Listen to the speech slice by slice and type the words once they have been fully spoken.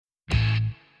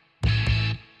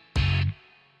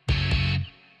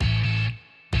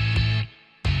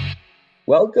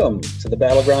Welcome to the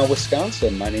Battleground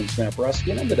Wisconsin. My name is Matt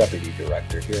Brusky, and I'm the Deputy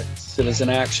Director here at Citizen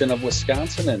Action of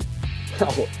Wisconsin.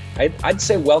 And I'd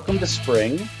say welcome to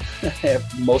spring.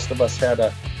 Most of us had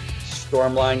a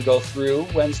storm line go through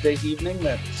Wednesday evening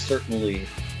that certainly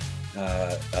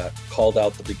called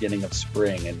out the beginning of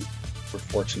spring, and we're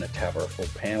fortunate to have our full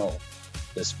panel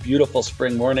this beautiful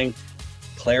spring morning.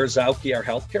 Claire Zauke, our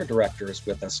Healthcare Director, is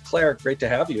with us. Claire, great to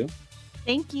have you.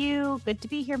 Thank you. Good to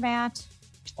be here, Matt.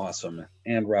 Awesome.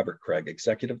 And Robert Craig,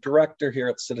 Executive Director here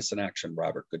at Citizen Action.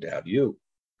 Robert, good to have you.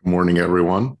 Good morning,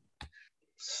 everyone.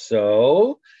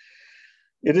 So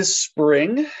it is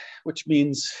spring, which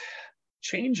means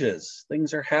changes.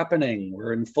 Things are happening.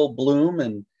 We're in full bloom,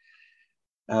 and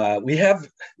we have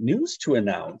news to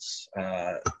announce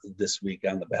this week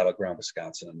on the Battleground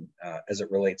Wisconsin as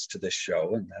it relates to this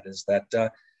show, and that is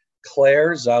that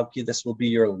Claire Zauke, this will be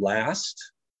your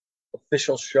last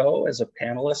official show as a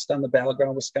panelist on the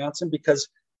Battleground Wisconsin, because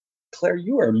Claire,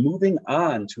 you are moving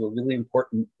on to a really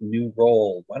important new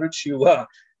role. Why don't you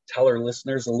tell our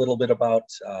listeners a little bit about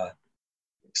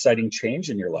exciting change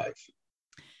in your life?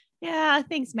 Yeah,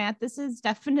 thanks, Matt. This is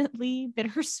definitely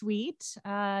bittersweet.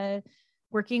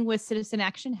 Working with Citizen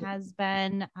Action has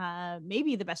been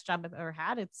maybe the best job I've ever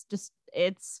had.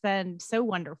 It's been so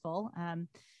wonderful.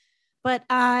 But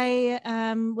I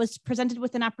was presented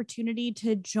with an opportunity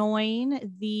to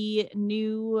join the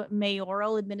new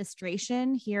mayoral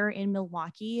administration here in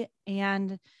Milwaukee.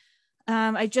 And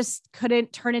I just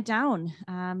couldn't turn it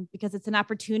down because it's an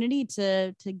opportunity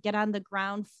to get on the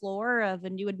ground floor of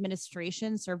a new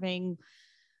administration serving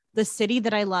the city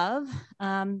that I love.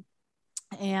 And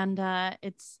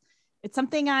it's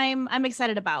something I'm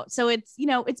excited about. So it's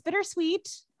bittersweet,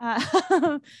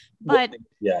 but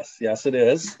yes, it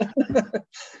is.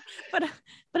 but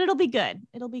it'll be good.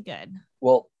 It'll be good.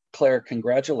 Well, Claire,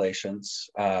 congratulations.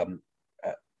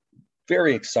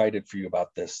 Very excited for you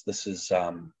about this. This is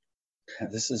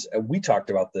we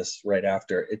talked about this right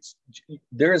after.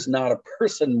 There is not a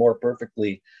person more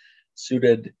perfectly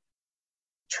suited,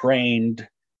 trained,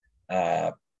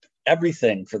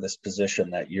 everything for this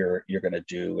position that you're going to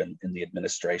do in the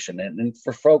administration. And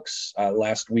for folks,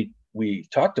 last week we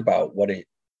talked about what a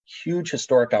huge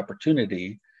historic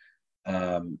opportunity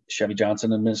Chevy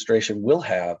Johnson administration will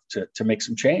have to make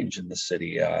some change in the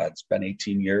city. It's been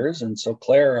 18 years. And so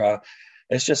Claire,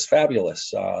 it's just fabulous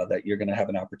that you're going to have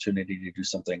an opportunity to do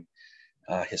something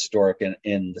historic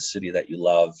in the city that you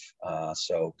love.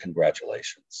 So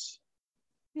congratulations.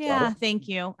 Yeah, thank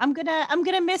you. I'm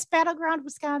gonna miss Battleground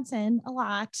Wisconsin a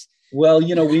lot. Well,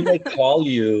 we may call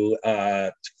you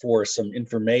for some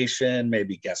information,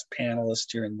 maybe guest panelist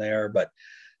here and there, but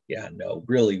yeah, no,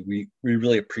 really, we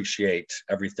really appreciate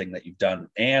everything that you've done.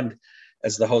 And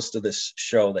as the host of this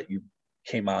show that you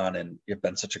came on, and you've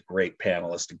been such a great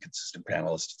panelist and consistent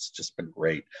panelist, it's just been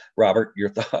great. Robert, your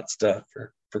thoughts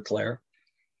for Claire?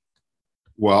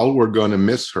 Well, we're going to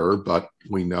miss her, but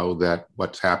we know that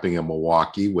what's happening in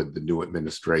Milwaukee with the new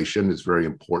administration is very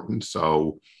important.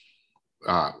 So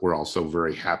we're also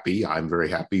very happy. I'm very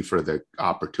happy for the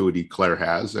opportunity Claire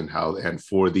has and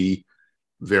for the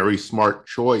very smart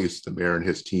choice the mayor and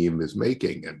his team is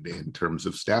making in terms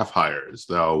of staff hires.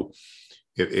 Though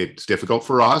it's difficult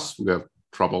for us. We have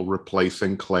trouble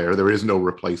replacing Claire. There is no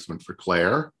replacement for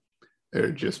Claire.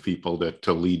 They're just people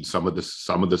to lead some of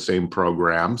the same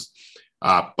programs.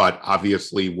 But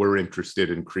obviously, we're interested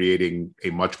in creating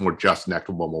a much more just and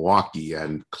equitable Milwaukee,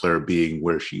 and Claire being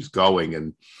where she's going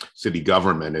and city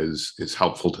government is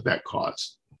helpful to that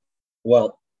cause.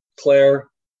 Well, Claire,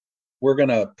 we're going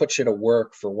to put you to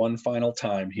work for one final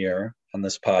time here on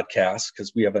this podcast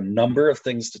because we have a number of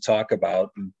things to talk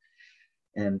about.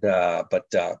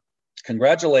 But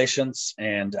congratulations,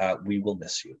 and we will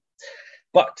miss you.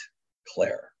 But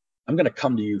Claire, I'm going to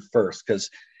come to you first because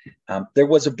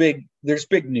there's big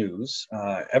news.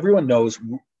 Everyone knows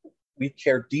we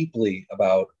care deeply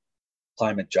about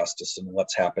climate justice and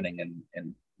what's happening.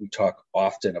 And we talk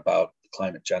often about the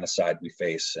climate genocide we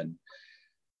face and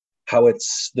how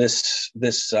it's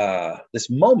this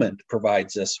moment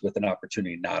provides us with an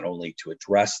opportunity not only to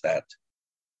address that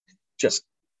just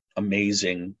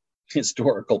amazing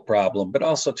historical problem, but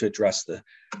also to address the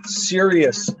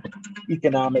serious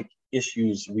economic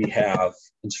issues we have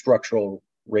and structural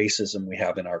racism we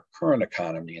have in our current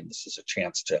economy. And this is a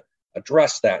chance to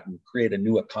address that and create a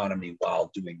new economy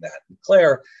while doing that. And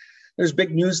Claire, there's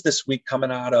big news this week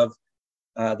coming out of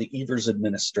the Evers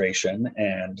administration,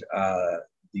 and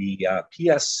the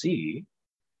PSC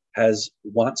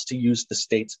wants to use the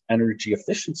state's energy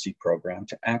efficiency program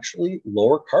to actually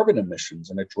lower carbon emissions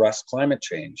and address climate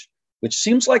change, which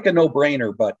seems like a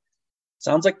no-brainer, but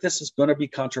Sounds like this is going to be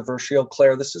controversial,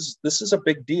 Claire. This is a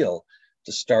big deal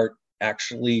to start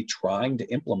actually trying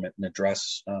to implement and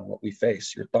address what we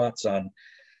face. Your thoughts on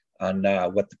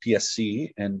what the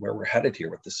PSC and where we're headed here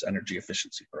with this energy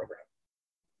efficiency program?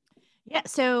 Yeah,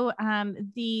 so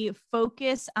the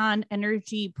Focus on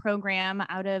Energy program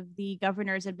out of the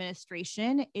governor's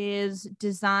administration is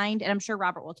designed, and I'm sure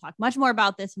Robert will talk much more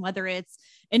about this and whether it's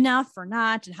enough or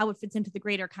not and how it fits into the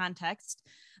greater context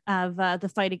of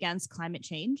the fight against climate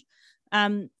change.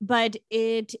 But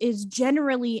it is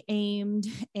generally aimed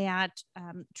at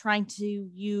trying to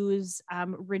use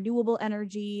renewable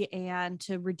energy and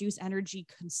to reduce energy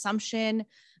consumption,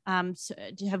 so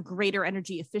to have greater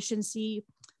energy efficiency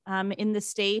in the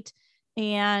state.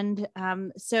 And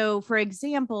so, for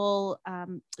example,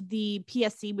 the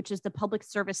PSC, which is the Public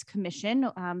Service Commission,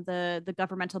 the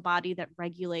governmental body that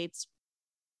regulates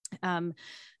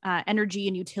energy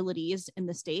and utilities in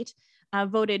the state,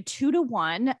 voted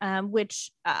 2-1,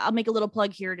 which I'll make a little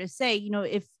plug here to say,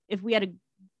 if we had a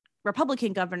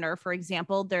Republican governor, for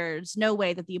example, there's no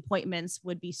way that the appointments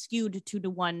would be skewed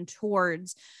 2-1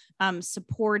 towards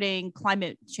supporting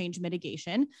climate change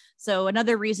mitigation. So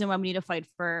another reason why we need to fight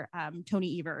for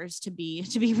Tony Evers to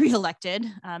be reelected.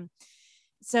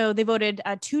 So they voted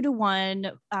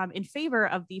 2-1 in favor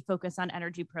of the Focus on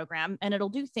Energy program, and it'll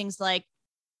do things like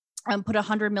put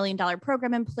 $100 million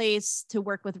program in place to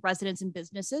work with residents and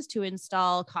businesses to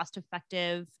install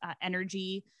cost-effective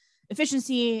energy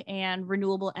efficiency and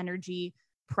renewable energy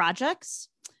projects.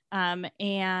 So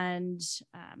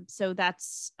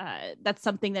that's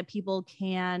something that people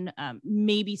can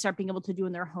maybe start being able to do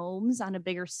in their homes on a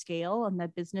bigger scale, and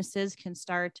that businesses can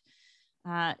start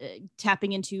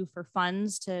tapping into for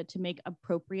funds to make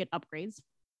appropriate upgrades.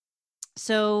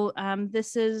 So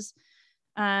this is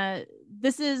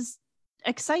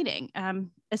exciting,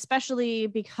 especially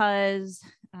because,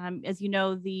 as you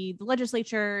know, the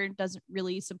legislature doesn't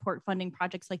really support funding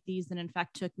projects like these, and in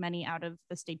fact took many out of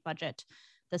the state budget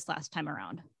this last time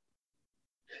around.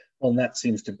 Well, and that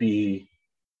seems to be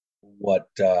what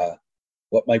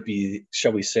might be,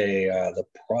 shall we say, the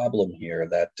problem here,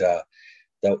 that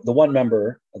the one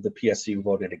member of the PSC who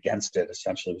voted against it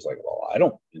essentially was like, well, I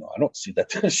don't see that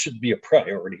this should be a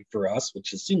priority for us, which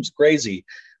seems crazy.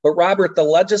 But Robert,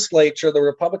 the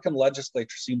Republican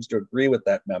legislature seems to agree with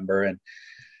that member.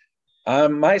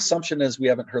 And my assumption is we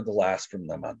haven't heard the last from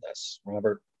them on this.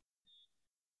 Robert?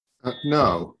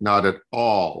 No, not at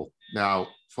all. Now,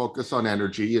 Focus on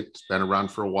Energy, it's been around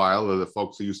for a while. They're the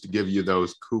folks who used to give you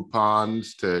those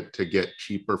coupons to get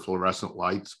cheaper fluorescent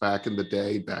lights back in the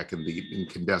day, back in the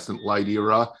incandescent light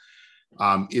era.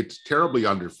 It's terribly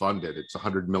underfunded. It's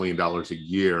 $100 million a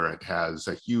year. It has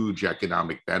a huge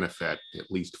economic benefit,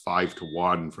 at least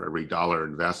 5-1 for every dollar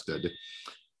invested.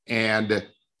 And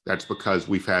that's because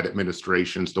we've had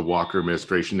administrations, the Walker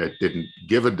administration, that didn't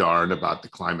give a darn about the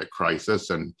climate crisis.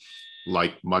 And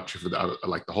like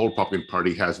the whole Republican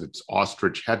Party has its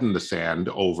ostrich head in the sand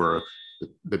over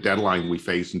the deadline we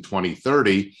face in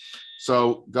 2030.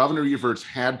 So Governor Evers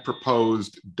had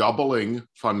proposed doubling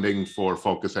funding for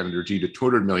Focus Energy to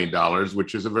 $200 million,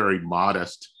 which is a very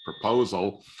modest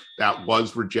proposal. That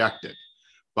was rejected.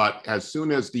 But as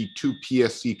soon as the two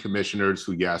PSC commissioners,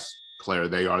 who, yes, Claire,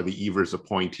 they are the Evers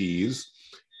appointees,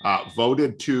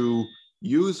 voted to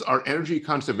use our energy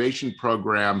conservation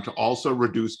program to also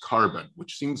reduce carbon,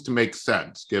 which seems to make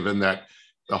sense, given that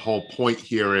the whole point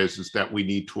here is that we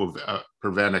need to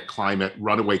prevent a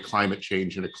runaway climate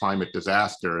change and a climate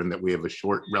disaster, and that we have a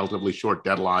relatively short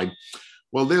deadline.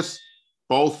 Well, this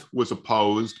both was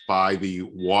opposed by the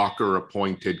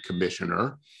Walker-appointed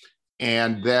commissioner,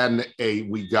 and then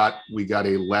we got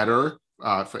a letter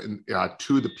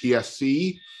to the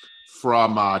PSC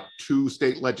from two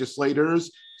state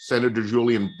legislators, Senator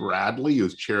Julian Bradley,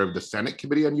 who's chair of the Senate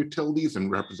Committee on Utilities, and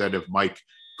Representative Mike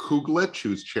Kuglich,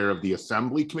 who's chair of the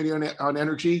Assembly Committee on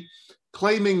Energy,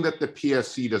 claiming that the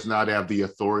PSC does not have the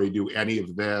authority to do any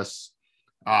of this,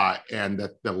 and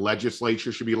that the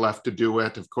legislature should be left to do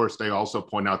it. Of course, they also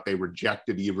point out they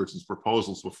rejected Evers'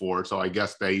 proposals before, so I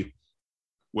guess they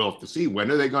will have to see when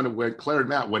are they going to, Claire and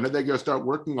Matt, when are they going to start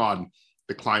working on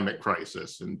the climate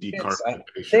crisis and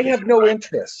decarbonization? They have no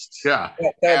interest. Yeah.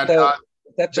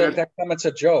 That comment's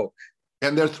a joke.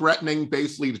 And they're threatening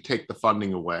basically to take the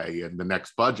funding away in the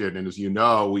next budget. And as you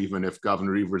know, even if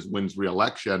Governor Evers wins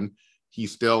re-election, he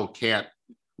still can't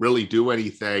really do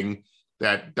anything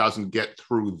that doesn't get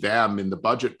through them in the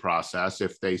budget process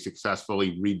if they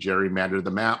successfully re-gerrymander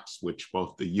the maps, which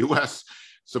both the US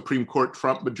Supreme Court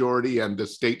Trump majority and the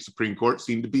state Supreme Court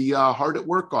seem to be hard at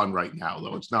work on right now,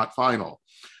 though it's not final.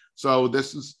 So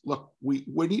this is, look, we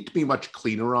need to be much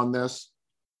cleaner on this.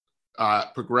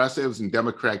 progressives and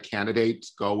Democrat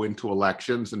candidates go into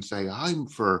elections and say, I'm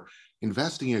for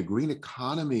investing in a green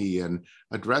economy and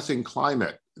addressing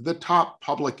climate. The top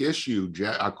public issue,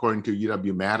 according to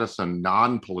UW-Madison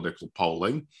non-political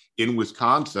polling in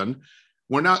Wisconsin,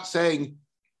 we're not saying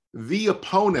the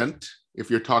opponent, if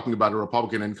you're talking about a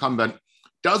Republican incumbent,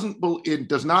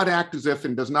 does not act as if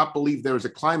and does not believe there is a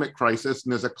climate crisis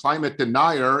and is a climate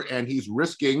denier, and he's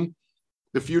risking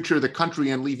the future of the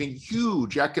country and leaving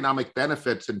huge economic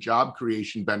benefits and job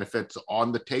creation benefits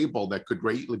on the table that could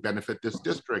greatly benefit this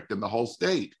district and the whole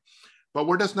state. But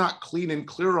we're just not clean and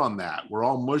clear on that. We're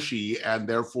all mushy, and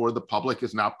therefore the public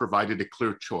is not provided a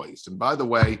clear choice. And by the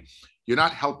way, you're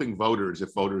not helping voters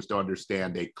if voters don't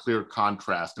understand a clear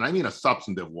contrast. And I mean a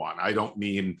substantive one. I don't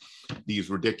mean these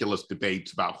ridiculous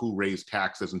debates about who raised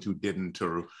taxes and who didn't,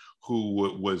 or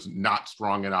who was not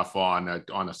strong enough on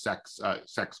a sex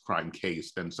crime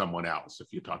case than someone else, if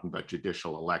you're talking about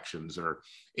judicial elections or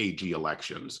AG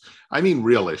elections. I mean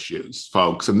real issues,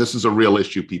 folks, and this is a real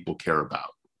issue people care about.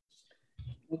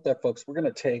 With that, folks, we're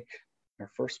going to take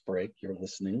our first break. You're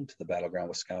listening to the Battleground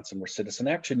Wisconsin. We're Citizen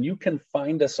Action. You can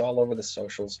find us all over the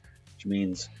socials, which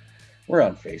means we're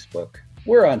on Facebook,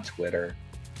 we're on Twitter,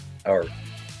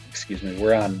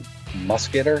 we're on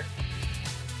Musketer,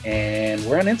 and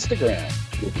we're on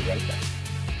Instagram. We'll be right back.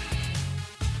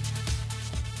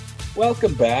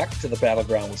 Welcome back to the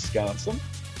Battleground Wisconsin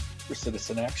for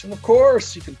Citizen Action. Of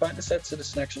course, you can find us at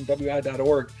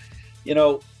citizenactionwi.org. You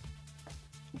know,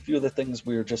 a few of the things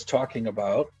we were just talking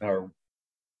about are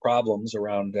problems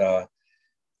around the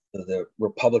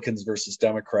Republicans versus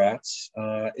Democrats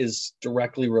is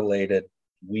directly related,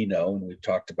 we know, and we've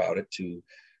talked about it, to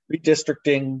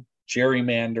redistricting,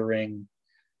 gerrymandering,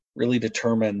 really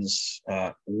determines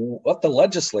what the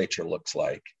legislature looks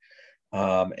like.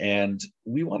 And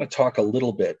we want to talk a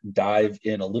little bit, dive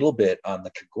in a little bit on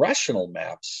the congressional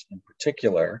maps in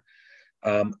particular.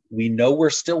 We know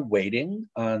we're still waiting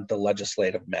on the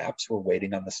legislative maps. We're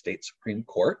waiting on the state Supreme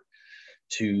Court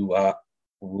to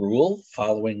rule,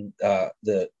 following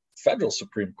the federal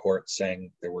Supreme Court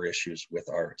saying there were issues with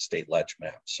our state ledge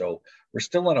map. So we're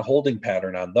still in a holding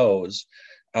pattern on those,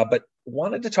 but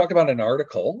wanted to talk about an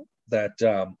article that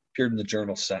appeared in the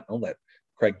Journal Sentinel that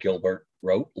Craig Gilbert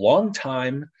wrote,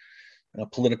 longtime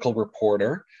political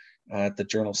reporter at the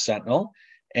Journal Sentinel,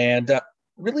 and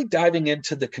really diving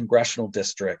into the congressional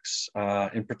districts,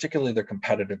 in particular their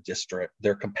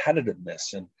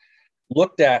competitiveness, and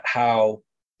looked at how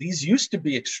these used to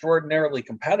be extraordinarily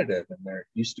competitive, and there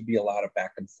used to be a lot of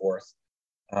back and forth,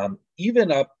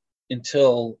 even up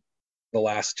until the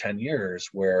last 10 years,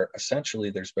 where essentially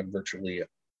there's been virtually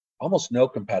almost no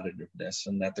competitiveness,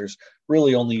 and that there's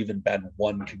really only even been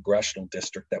one congressional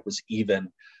district that was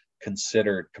even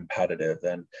considered competitive,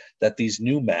 and that these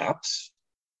new maps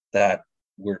that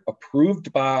were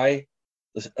approved by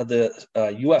the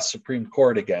US Supreme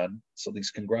Court again, so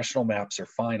these congressional maps are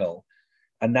final,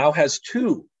 and now has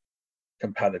two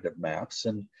competitive maps.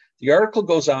 And the article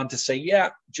goes on to say, yeah,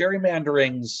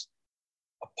 gerrymandering's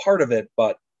a part of it,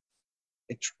 but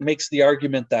it makes the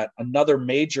argument that another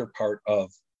major part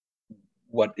of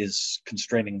what is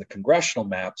constraining the congressional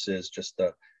maps is just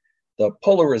the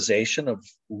polarization of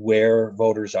where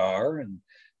voters are, and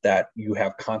that you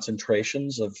have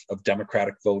concentrations of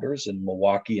Democratic voters in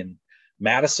Milwaukee and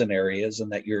Madison areas,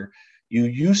 and that you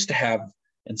used to have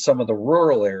in some of the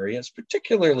rural areas,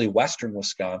 particularly Western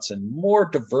Wisconsin, more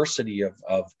diversity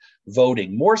of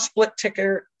voting, more split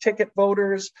ticket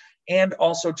voters, and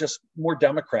also just more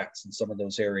Democrats in some of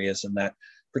those areas. And that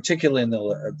particularly in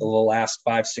the last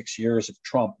 5-6 years of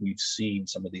Trump, we've seen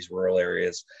some of these rural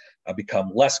areas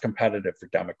become less competitive for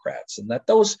Democrats, and that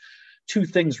those two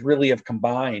things really have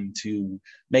combined to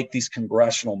make these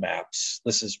congressional maps,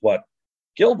 this is what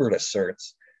Gilbert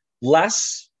asserts,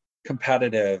 less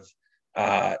competitive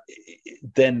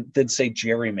than say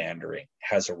gerrymandering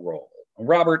has a role.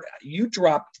 Robert, you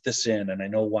dropped this in, and I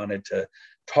know wanted to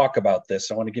talk about this.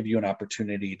 I want to give you an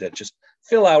opportunity to just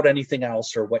fill out anything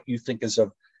else or what you think is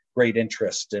of great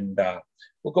interest, and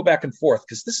we'll go back and forth,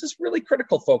 because this is really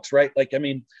critical, folks, right? Like, I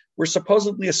mean, we're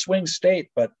supposedly a swing state,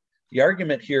 but the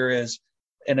argument here is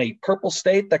in a purple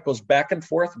state that goes back and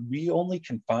forth, we only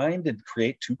can find and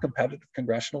create two competitive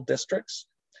congressional districts.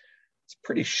 It's a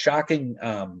pretty shocking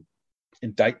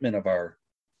indictment of our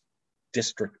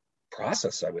district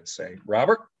process, I would say.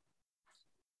 Robert?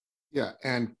 Yeah,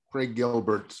 and Craig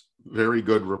Gilbert's very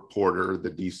good reporter,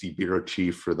 the DC bureau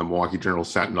chief for the Milwaukee Journal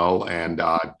Sentinel, and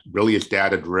really is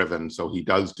data driven. So he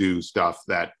does do stuff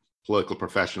that political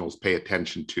professionals pay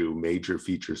attention to, major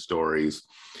feature stories,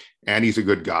 and he's a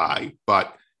good guy.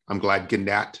 But I'm glad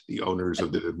Gannett, the owners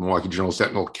of the Milwaukee Journal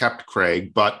Sentinel, kept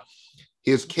Craig. But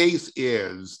his case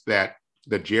is that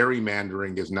the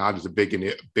gerrymandering is not as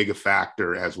big a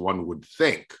factor as one would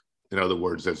think. In other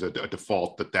words, as a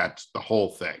default that that's the whole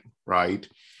thing, right?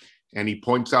 And he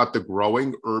points out the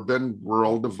growing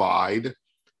urban-rural divide.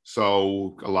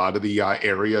 So a lot of the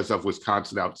areas of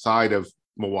Wisconsin outside of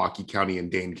Milwaukee County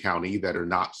and Dane County that are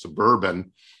not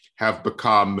suburban have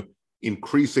become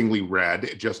increasingly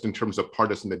red just in terms of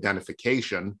partisan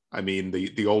identification. I mean,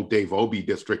 the old Dave Obey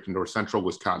district in north central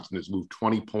Wisconsin has moved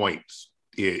 20 points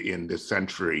in this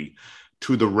century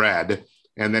to the red.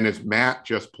 And then as Matt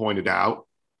just pointed out,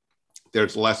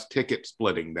 there's less ticket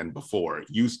splitting than before. It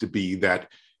used to be that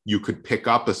you could pick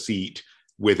up a seat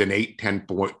with an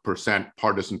 8-10%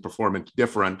 partisan performance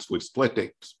difference with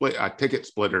ticket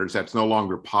splitters. That's no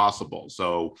longer possible.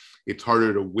 So it's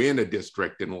harder to win a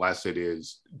district unless it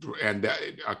is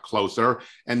closer.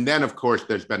 And then, of course,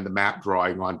 there's been the map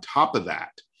drawing on top of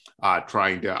that,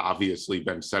 trying to obviously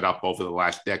been set up over the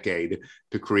last decade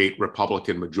to create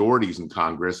Republican majorities in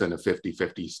Congress in a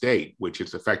 50-50 state, which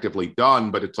it's effectively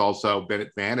done, but it's also been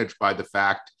advantaged by the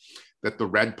fact that the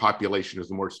red population is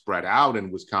more spread out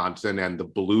in Wisconsin and the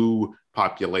blue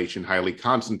population highly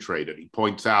concentrated. He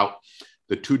points out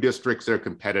the two districts that are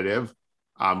competitive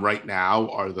right now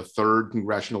are the 3rd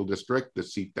congressional district, the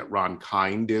seat that Ron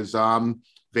Kind is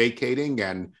vacating,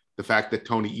 and the fact that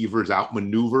Tony Evers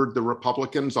outmaneuvered the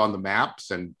Republicans on the maps,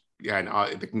 and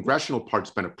the congressional part's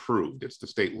been approved. It's the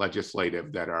state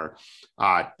legislative that are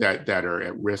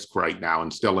at risk right now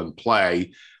and still in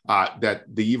play. That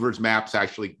the Evers maps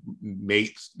actually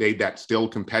made that still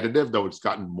competitive, though it's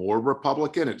gotten more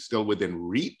Republican. It's still within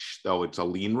reach, though it's a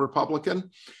lean Republican.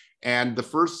 And the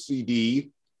first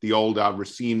CD, the old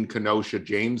Racine, Kenosha,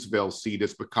 Janesville seat,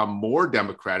 has become more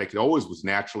Democratic. It always was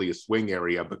naturally a swing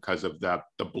area because of the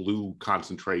blue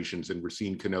concentrations in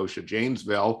Racine, Kenosha,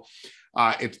 Janesville.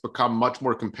 It's become much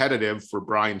more competitive for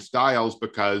Brian Stiles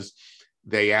because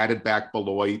they added back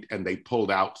Beloit and they pulled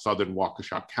out Southern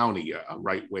Waukesha County, a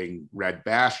right-wing red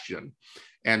bastion.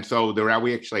 And so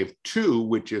we actually have 2,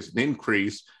 which is an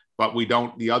increase, but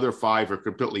the other 5 are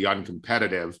completely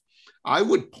uncompetitive. I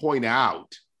would point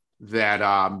out that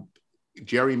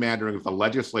gerrymandering of the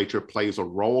legislature plays a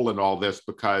role in all this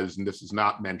because, and this is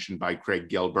not mentioned by Craig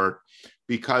Gilbert,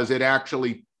 because it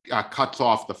actually cuts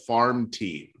off the farm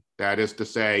team. That is to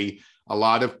say, a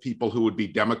lot of people who would be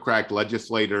Democrat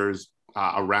legislators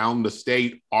around the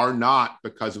state are not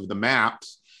because of the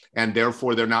maps, and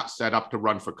therefore they're not set up to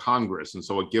run for Congress. And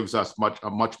so it gives us a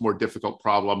much more difficult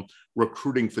problem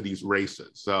recruiting for these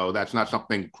races. So that's not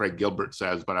something Craig Gilbert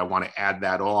says, but I want to add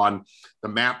that on. The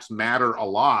maps matter a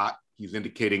lot. He's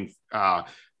indicating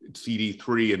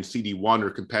CD3 and CD1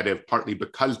 are competitive partly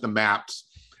because the maps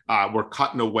were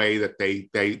cut in a way that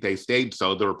they stayed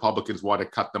so. The Republicans want to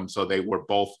cut them so they were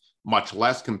both much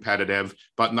less competitive,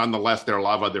 but nonetheless, there are a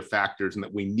lot of other factors and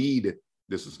that we need,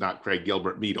 this is not Craig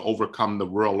Gilbert, me, to overcome the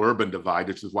rural-urban divide,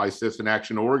 which is why Citizen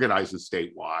Action organizes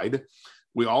statewide.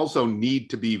 We also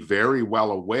need to be very well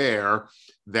aware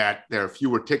that there are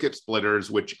fewer ticket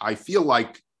splitters, which I feel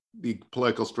like the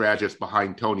political strategists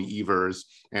behind Tony Evers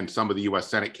and some of the U.S.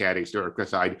 Senate candidates are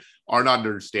not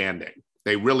understanding.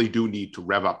 They really do need to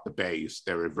rev up the base.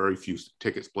 There are very few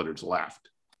ticket splitters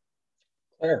left.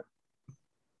 Claire.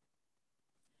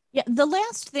 Yeah, the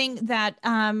last thing that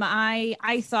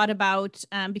I thought about,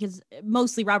 because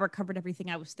mostly Robert covered everything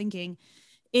I was thinking,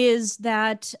 is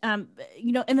that, in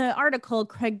the article,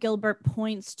 Craig Gilbert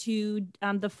points to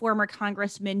the former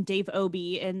Congressman Dave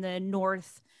Obey in the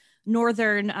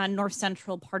northern north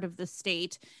central part of the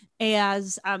state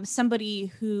as somebody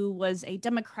who was a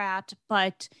Democrat,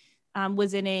 but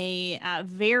was in a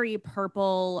very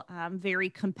purple, very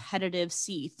competitive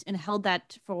seat and held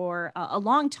that for a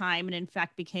long time. And in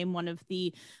fact, became one of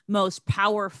the most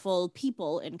powerful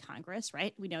people in Congress,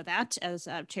 right? We know that as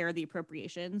chair of the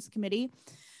Appropriations Committee.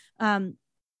 But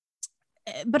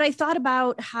I thought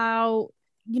about how,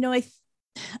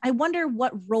 I wonder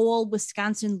what role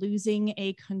Wisconsin losing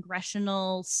a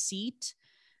congressional seat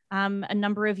a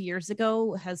number of years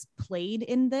ago has played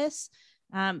in this.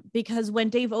 Because when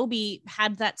Dave Obey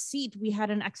had that seat, we had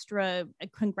some extra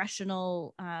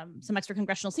congressional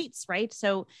seats, right?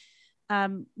 So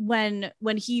when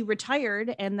he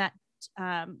retired and that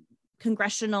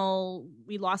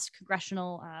we lost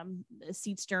congressional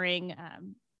seats during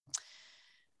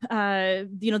the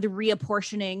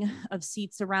reapportioning of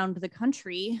seats around the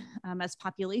country as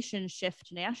population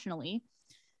shift nationally.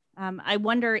 I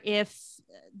wonder if,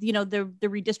 the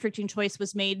redistricting choice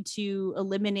was made to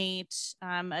eliminate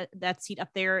that seat up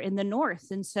there in the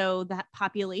north. And so that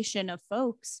population of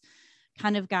folks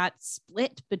kind of got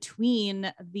split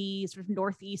between the sort of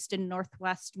Northeast and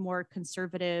Northwest, more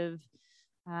conservative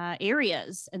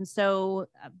areas. And so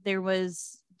there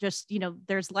was just,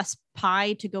 there's less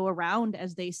pie to go around,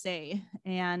 as they say.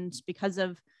 And because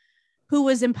of who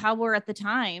was in power at the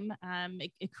time,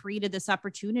 it created this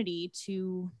opportunity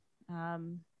to,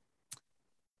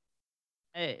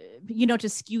 to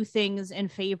skew things in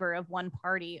favor of one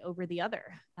party over the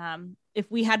other. If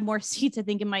we had more seats, I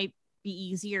think it might be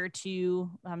easier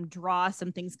to draw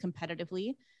some things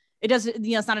competitively. It doesn't,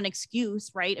 it's not an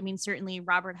excuse, right? I mean, certainly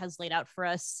Robert has laid out for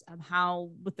us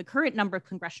how, with the current number of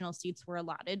congressional seats were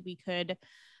allotted, we could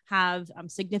have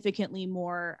significantly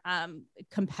more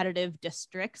competitive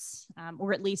districts,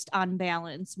 or at least on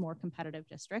balance, more competitive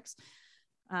districts.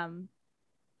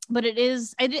 But it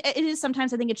is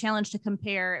sometimes, I think, a challenge to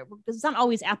compare, because it's not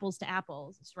always apples to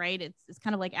apples, right? It's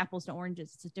kind of like apples to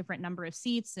oranges. It's a different number of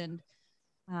seats. And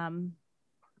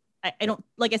I don't,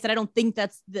 like I said, I don't think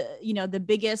that's the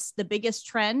biggest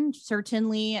trend.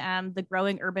 Certainly the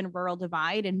growing urban rural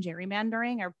divide and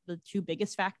gerrymandering are the two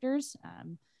biggest factors.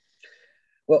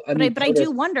 Well, I mean, but I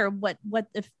do wonder what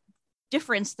the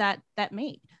difference that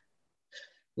made.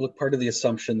 Look, part of the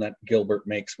assumption that Gilbert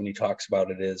makes when he talks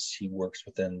about it is he works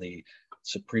within the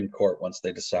Supreme Court once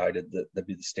they decided that that'd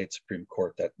be the state Supreme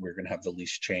Court, that we're going to have the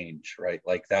least change, right?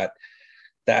 Like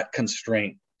that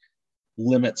constraint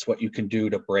limits what you can do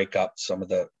to break up some of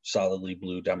the solidly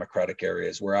blue Democratic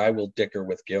areas. Where I will dicker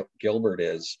with Gilbert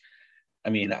is, I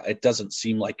mean, it doesn't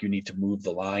seem like you need to move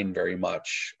the line very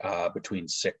much between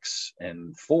 6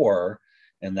 and 4,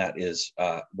 and that is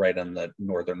right on the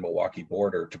northern Milwaukee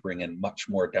border, to bring in much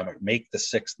more make the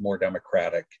 6th more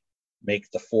Democratic, make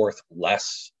the 4th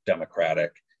less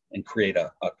Democratic, and create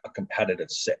a competitive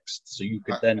 6th. So you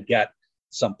could then get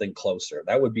something closer.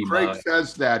 That would be Craig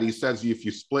says that. He says if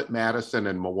you split Madison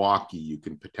and Milwaukee, you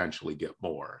can potentially get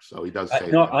more. So he does say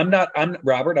no, that. I'm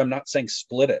Robert, I'm not saying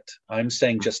split it. I'm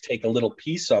saying just take a little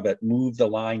piece of it, move the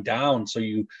line down so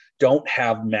you don't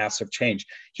have massive change.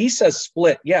 He says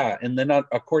split, yeah, and then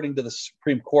according to the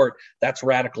Supreme Court, that's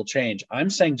radical change. I'm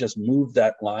saying just move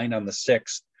that line on the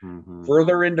 6th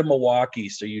further into Milwaukee,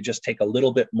 so you just take a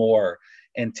little bit more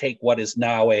and take what is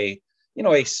now a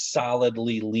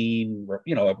solidly lean,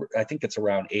 I think it's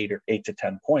around 8 to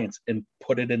 10 points, and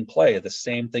put it in play. The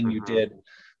same thing you did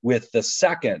with the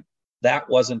 2nd. That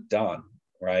wasn't done,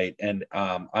 right? And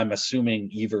I'm assuming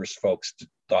Evers folks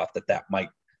thought that might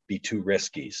be too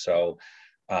risky. So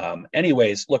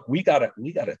anyways, look, we gotta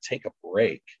take a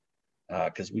break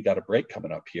because we got a break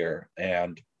coming up here.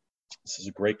 And this is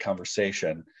a great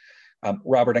conversation.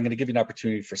 Robert, I'm going to give you an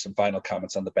opportunity for some final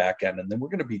comments on the back end, and then we're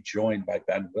going to be joined by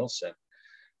Ben Wilson,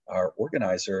 our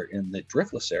organizer in the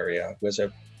Driftless area, who has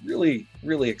a really,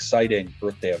 really exciting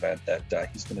birthday event that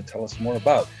he's going to tell us more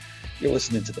about. You're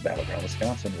listening to the Battleground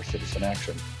Wisconsin, where Citizen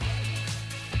Action.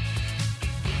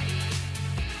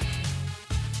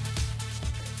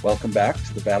 Welcome back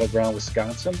to the Battleground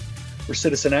Wisconsin, where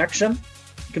Citizen Action.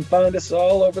 You can find us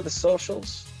all over the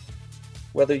socials,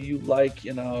 whether you like,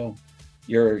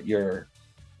 your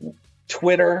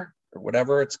Twitter or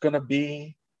whatever it's going to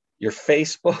be, your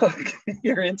Facebook,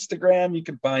 your Instagram, you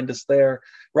can find us there.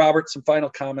 Robert, some final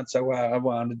comments. I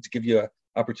wanted to give you an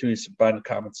opportunity, some final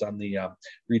comments on the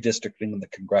redistricting and the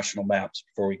congressional maps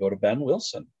before we go to Ben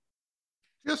Wilson.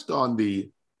 Just on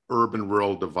the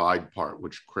urban-rural divide part,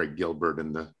 which Craig Gilbert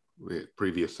in the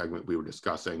previous segment we were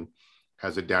discussing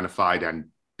has identified and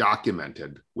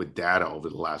documented with data over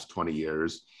the last 20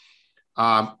 years.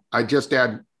 I just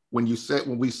add, when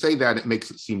we say that, it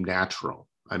makes it seem natural.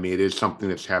 I mean, it is something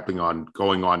that's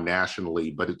going on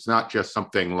nationally, but it's not just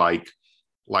something like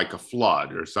a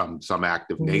flood or some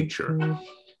act of nature.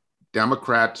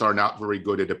 Democrats are not very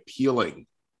good at appealing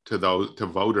to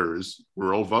voters,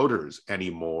 rural voters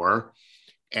anymore.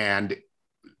 And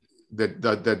the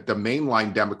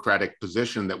mainline Democratic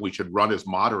position that we should run as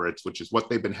moderates, which is what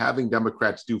they've been having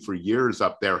Democrats do for years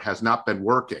up there, has not been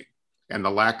working. And the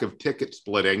lack of ticket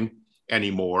splitting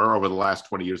anymore over the last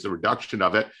 20 years, the reduction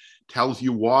of it, tells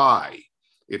you why.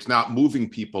 It's not moving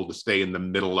people to stay in the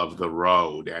middle of the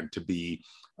road and to be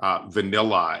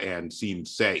vanilla and seem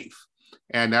safe.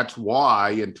 And that's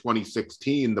why in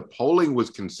 2016, the polling was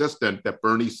consistent that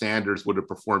Bernie Sanders would have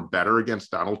performed better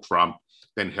against Donald Trump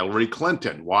than Hillary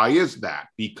Clinton. Why is that?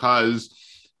 Because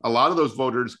a lot of those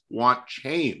voters want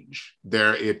change.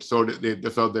 So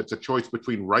that's a choice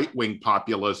between right-wing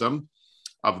populism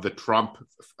of the Trump,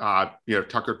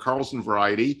 Tucker Carlson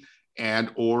variety,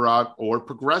 or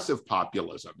progressive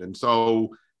populism. And so,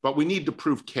 but we need to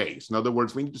prove case. In other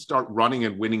words, we need to start running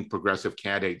and winning progressive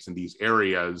candidates in these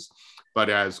areas But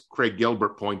as Craig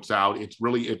Gilbert points out, it's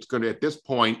going to, at this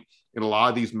point, in a lot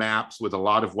of these maps, with a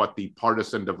lot of what the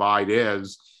partisan divide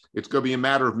is, it's going to be a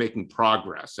matter of making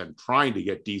progress and trying to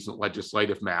get decent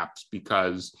legislative maps,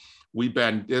 because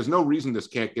there's no reason this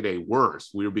can't get any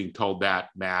worse. We were being told that,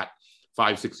 Matt,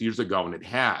 5-6 years ago, and it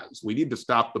has. We need to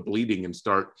stop the bleeding and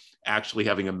start actually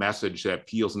having a message that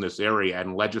appeals in this area,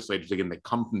 and legislators, again, that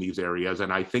come from these areas.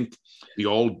 And I think the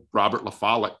old Robert La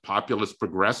Follette populist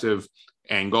progressive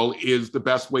angle is the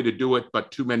best way to do it,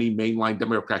 but too many mainline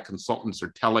Democrat consultants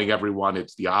are telling everyone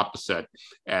it's the opposite,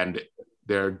 and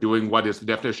they're doing what is the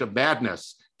definition of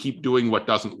madness: keep doing what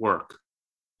doesn't work.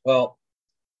 Well,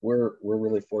 we're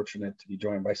really fortunate to be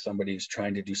joined by somebody who's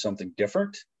trying to do something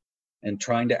different and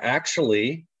trying to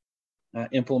actually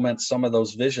implement some of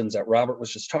those visions that Robert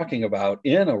was just talking about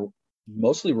in a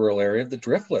mostly rural area, the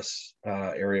Driftless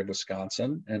area of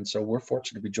Wisconsin. And so we're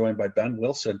fortunate to be joined by Ben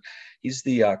Wilson. He's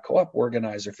the co-op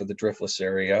organizer for the Driftless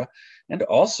area and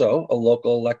also a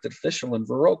local elected official in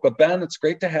Viroqua. Ben, it's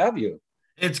great to have you.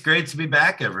 It's great to be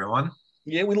back, everyone.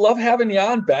 Yeah, we love having you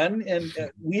on, Ben. And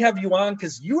we have you on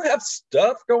because you have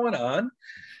stuff going on.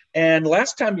 And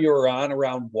last time you were on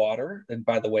around water, and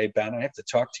by the way, Ben, I have to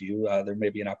talk to you. There may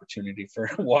be an opportunity for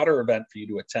a water event for you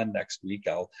to attend next week.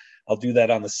 I'll do that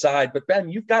on the side. But Ben,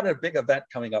 you've got a big event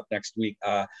coming up next week.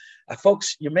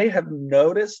 Folks, you may have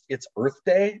noticed it's Earth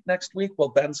Day next week. Well,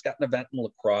 Ben's got an event in La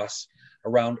Crosse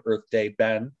around Earth Day.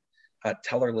 Ben,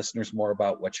 tell our listeners more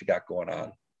about what you got going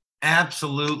on.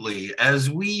 Absolutely. As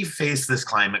we face this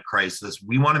climate crisis,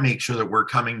 we want to make sure that we're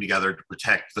coming together to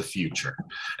protect the future.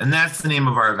 And that's the name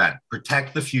of our event,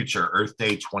 Protect the Future, Earth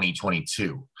Day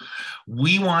 2022.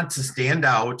 We want to stand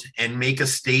out and make a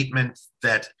statement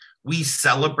that we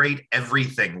celebrate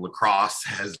everything La Crosse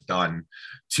has done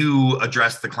to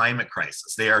address the climate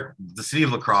crisis. The city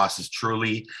of La Crosse is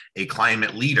truly a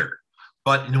climate leader.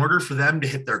 But in order for them to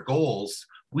hit their goals,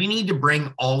 we need to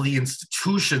bring all the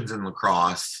institutions in La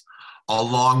Crosse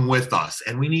along with us.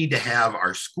 And we need to have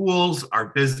our schools, our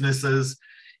businesses,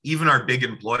 even our big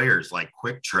employers like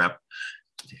Quick Trip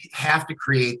have to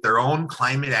create their own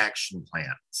climate action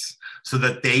plans so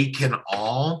that they can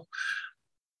all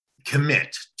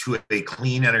commit to a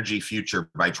clean energy future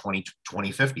by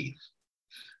 2050.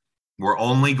 We're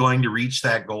only going to reach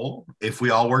that goal if we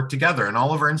all work together and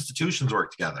all of our institutions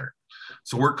work together.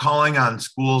 So we're calling on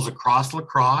schools across La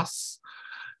Crosse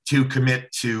to commit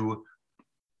to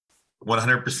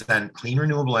 100% clean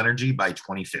renewable energy by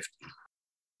 2050.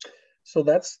 So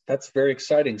that's very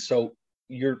exciting. So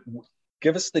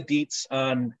give us the deets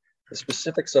on the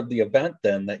specifics of the event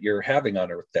then that you're having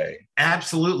on Earth Day.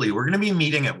 Absolutely. We're going to be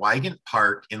meeting at Wygant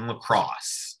Park in La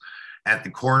Crosse at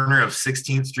the corner of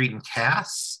 16th Street and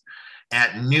Cass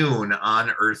at noon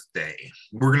on Earth Day.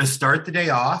 We're going to start the day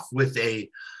off with a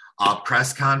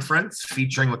press conference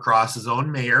featuring La Crosse's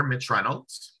own mayor, Mitch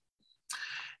Reynolds.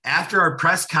 After our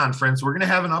press conference, we're going to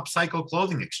have an upcycle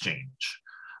clothing exchange.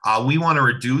 We want to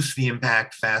reduce the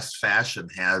impact fast fashion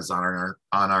has on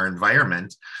our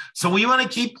environment. So we want to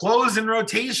keep clothes in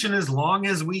rotation as long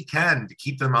as we can to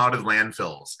keep them out of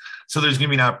landfills. So there's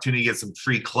going to be an opportunity to get some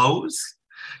free clothes,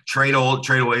 trade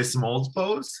away some old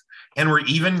clothes. And we're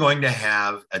even going to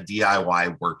have a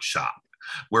DIY workshop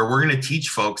where we're going to teach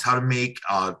folks how to make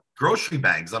grocery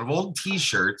bags out of old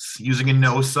t-shirts using a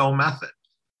no-sew method.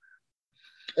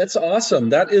 That's awesome.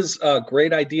 That is a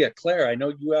great idea. Claire, I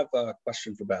know you have a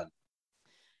question for Ben.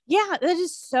 Yeah, that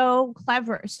is so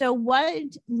clever. So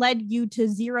what led you to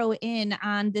zero in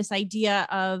on this idea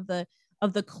of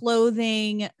the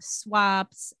clothing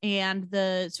swaps and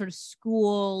the sort of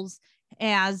schools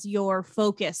as your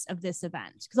focus of this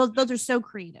event? Because those are so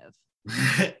creative.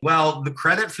 Well, the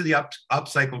credit for the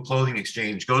upcycle clothing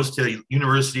exchange goes to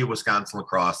University of Wisconsin-La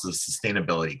Crosse's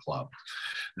Sustainability Club.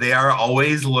 They are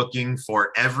always looking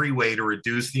for every way to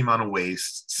reduce the amount of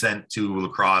waste sent to La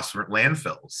Crosse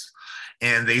landfills.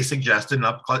 And they suggested an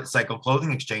upcycle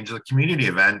clothing exchange as a community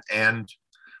event, and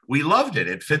we loved it.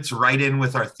 It fits right in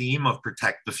with our theme of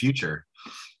protect the future.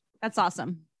 That's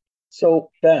awesome.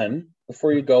 So Ben,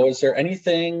 before you go, is there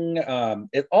anything,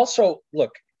 it also,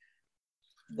 look,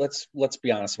 let's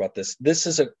be honest about this. This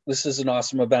is an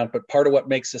awesome event, but part of what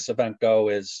makes this event go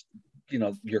is,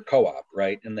 your co-op,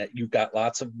 right? And that you've got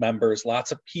lots of members,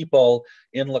 lots of people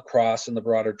in La Crosse and the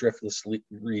broader Driftless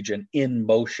region in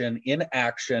motion, in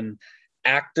action,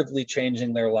 actively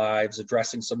changing their lives,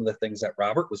 addressing some of the things that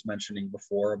Robert was mentioning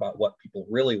before about what people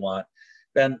really want.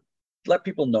 Ben, let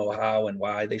people know how and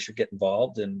why they should get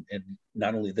involved in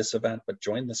not only this event, but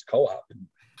join this co-op.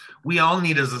 We all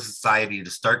need as a society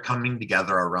to start coming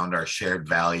together around our shared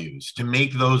values, to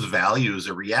make those values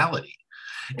a reality.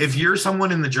 If you're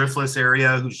someone in the Driftless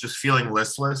area who's just feeling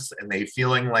listless and they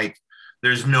feeling like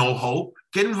there's no hope,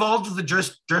 get involved with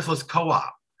the Driftless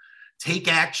Co-op. Take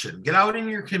action. Get out in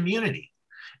your community,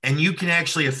 and you can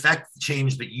actually affect the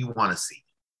change that you want to see.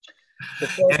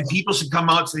 And people should come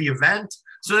out to the event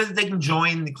so that they can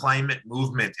join the climate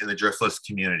movement in the Driftless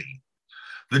community.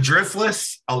 The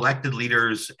Driftless elected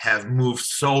leaders have moved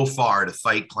so far to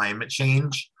fight climate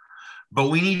change, but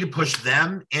we need to push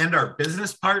them and our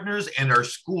business partners and our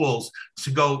schools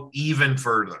to go even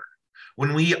further.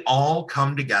 When we all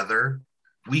come together,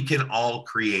 we can all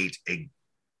create a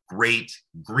great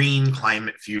green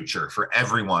climate future for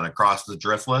everyone across the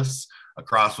Driftless,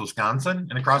 across Wisconsin,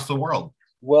 and across the world.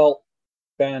 Well,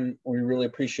 Ben, we really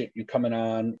appreciate you coming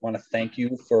on. Want to thank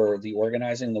you for the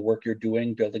organizing, the work you're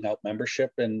doing, building out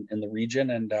membership in the region,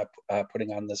 and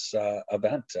putting on this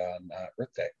event on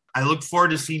Earth Day. I look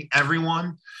forward to seeing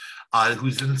everyone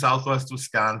who's in Southwest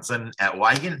Wisconsin at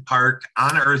Wygant Park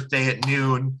on Earth Day at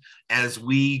noon as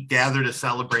we gather to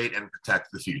celebrate and protect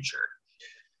the future.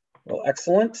 Well,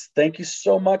 excellent. Thank you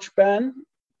so much, Ben.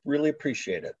 Really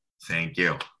appreciate it. Thank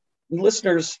you.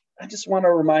 Listeners, I just want to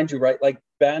remind you, right, like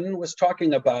Ben was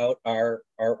talking about our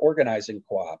organizing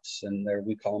co-ops, and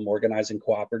we call them organizing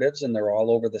cooperatives, and they're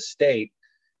all over the state.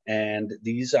 And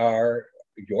these are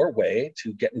your way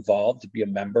to get involved, to be a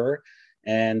member,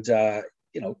 and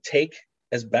take,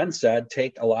 as Ben said,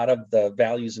 take a lot of the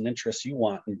values and interests you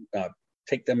want and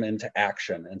take them into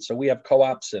action. And so we have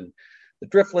co-ops in the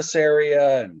Driftless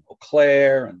area, and Eau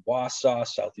Claire, and Wausau,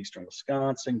 southeastern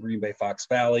Wisconsin, Green Bay, Fox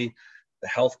Valley, the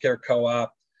healthcare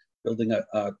co-op, building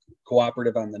a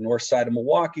cooperative on the north side of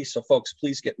Milwaukee. So folks,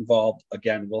 please get involved.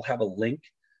 Again, we'll have a link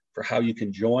for how you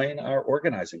can join our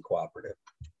organizing cooperative.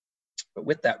 But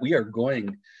with that, we are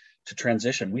going to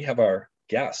transition. We have our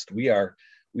guest. We are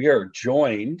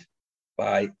joined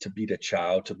by Tabita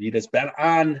Chow. Tabita's been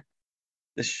on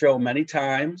this show many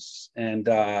times, and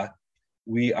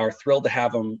we are thrilled to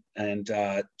have him. And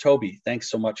Toby, thanks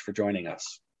so much for joining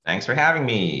us. Thanks for having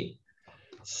me.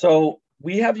 So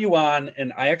we have you on,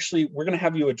 and we're going to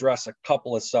have you address a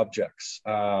couple of subjects.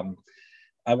 I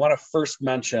want to first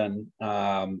mention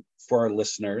for our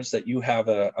listeners that you have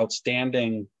an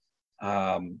outstanding,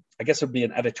 I guess it would be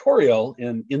an editorial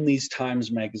in These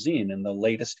Times magazine in the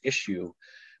latest issue,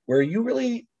 where you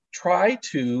really try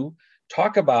to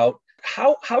talk about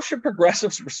how should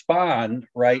progressives respond,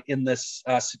 right, in this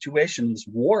situation, this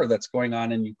war that's going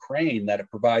on in Ukraine, that it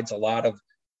provides a lot of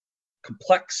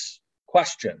complex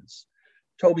questions.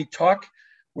 Toby,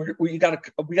 we got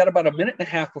about a minute and a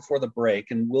half before the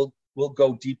break, and we'll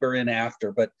go deeper in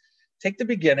after, but take the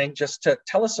beginning just to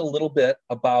tell us a little bit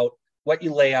about what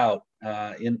you lay out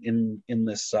in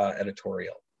this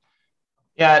editorial.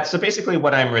 Yeah, so basically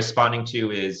what I'm responding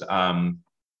to is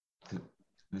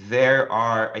there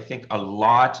are, I think, a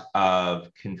lot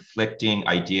of conflicting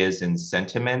ideas and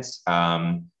sentiments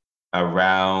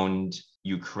around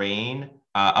Ukraine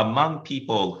among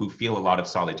people who feel a lot of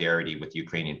solidarity with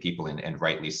Ukrainian people, and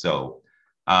rightly so.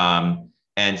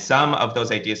 And some of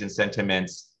those ideas and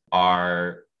sentiments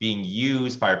are being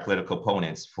used by our political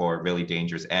opponents for really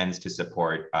dangerous ends to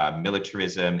support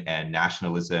militarism and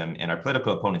nationalism. And our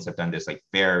political opponents have done this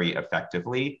very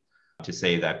effectively to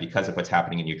say that because of what's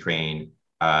happening in Ukraine,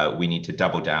 we need to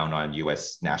double down on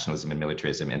US nationalism and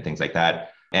militarism and things like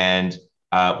that. And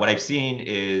what I've seen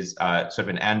is sort of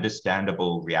an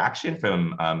understandable reaction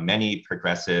from many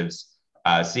progressives,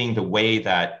 seeing the way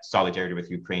that solidarity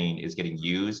with Ukraine is getting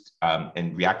used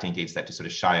and reacting against that to sort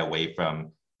of shy away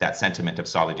from that sentiment of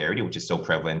solidarity, which is so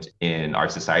prevalent in our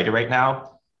society right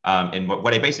now. And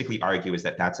what I basically argue is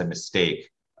that that's a mistake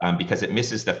because it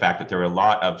misses the fact that there are a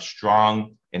lot of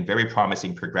strong and very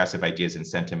promising progressive ideas and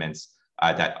sentiments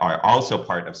that are also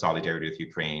part of solidarity with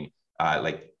Ukraine.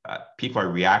 People are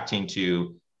reacting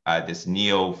to this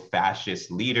neo-fascist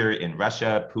leader in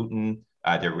Russia, Putin.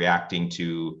 They're reacting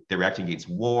against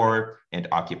war and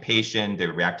occupation.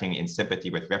 They're reacting in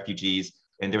sympathy with refugees.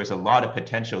 And there is a lot of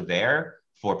potential there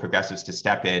for progressives to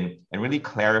step in and really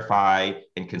clarify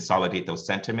and consolidate those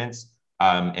sentiments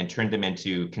and turn them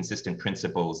into consistent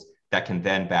principles that can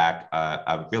then back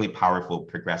a really powerful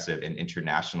progressive and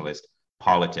internationalist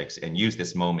politics and use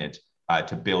this moment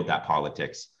to build that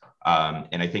politics.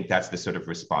 And I think that's the sort of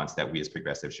response that we as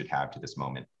progressives should have to this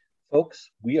moment.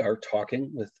 Folks, we are talking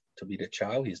with Tabita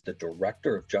Chow. He's the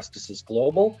director of Justices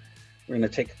Global. We're going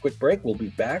to take a quick break. We'll be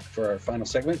back for our final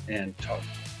segment and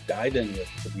dive in with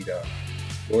Tabita.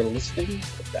 You're listening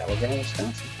to Battleground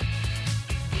Wisconsin.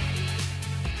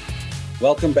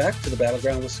 Welcome back to the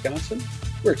Battleground Wisconsin.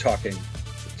 We're talking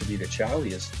with Tabita Chow.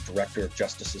 He is the director of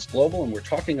Justices Global, and we're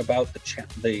talking about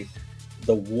the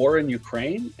the war in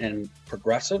Ukraine and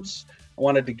progressives. I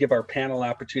wanted to give our panel an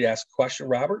opportunity to ask a question.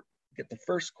 Robert, get the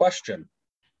first question.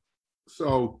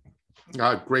 So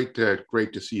great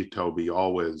to see you, Toby,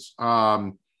 always.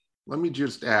 Let me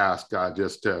just ask,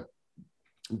 just to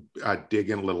dig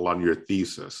in a little on your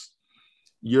thesis.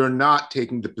 You're not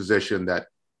taking the position that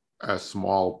a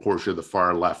small portion of the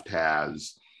far left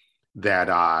has,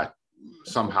 that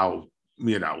somehow,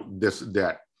 this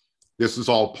is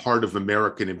all part of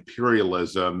American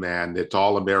imperialism and it's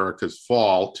all America's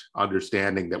fault,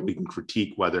 understanding that we can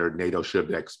critique whether NATO should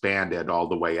have expanded all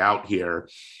the way out here,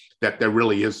 that there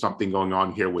really is something going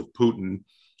on here with Putin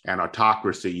and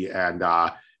autocracy and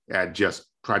just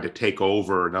trying to take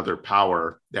over another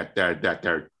power, that there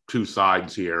are two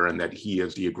sides here and that he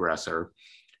is the aggressor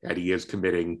and he is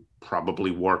committing probably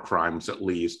war crimes, at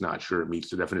least, not sure it meets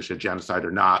the definition of genocide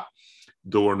or not.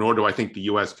 Nor do I think the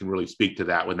US can really speak to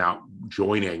that without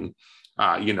joining,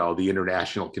 the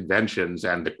international conventions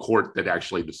and the court that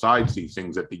actually decides these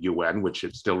things at the UN, which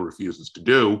it still refuses to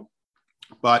do.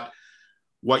 But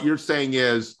what you're saying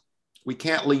is we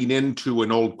can't lean into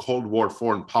an old Cold War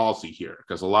foreign policy here,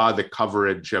 because a lot of the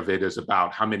coverage of it is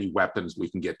about how many weapons we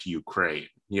can get to Ukraine,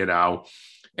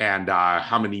 and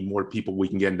how many more people we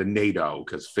can get into NATO,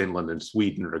 because Finland and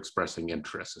Sweden are expressing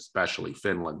interest, especially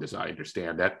Finland, as I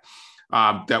understand it.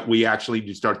 That we actually need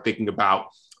to start thinking about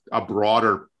a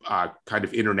broader kind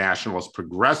of internationalist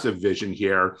progressive vision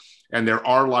here. And there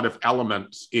are a lot of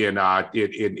elements in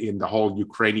the whole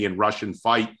Ukrainian-Russian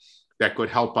fight that could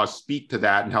help us speak to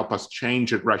that and help us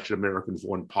change the direction of American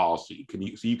foreign policy.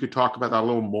 You could talk about that a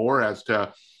little more as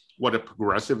to what a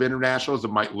progressive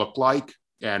internationalism might look like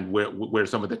and where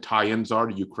some of the tie-ins are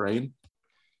to Ukraine?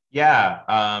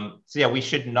 Yeah. We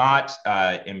should not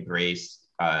embrace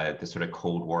the sort of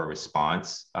Cold War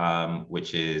response,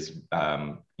 which is,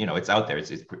 it's out there.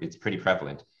 It's pretty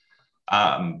prevalent.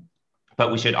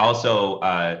 But we should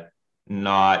also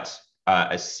not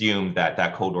assume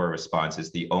that Cold War response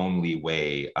is the only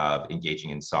way of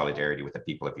engaging in solidarity with the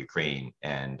people of Ukraine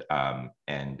and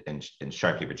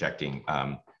sharply rejecting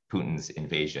Putin's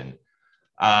invasion.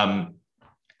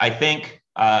 I think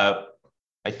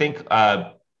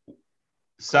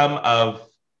some of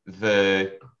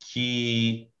the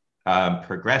key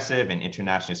progressive and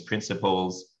internationalist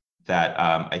principles that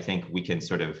I think we can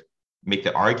sort of make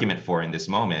the argument for in this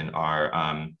moment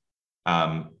are,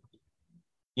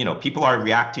 people are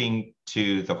reacting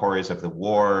to the horrors of the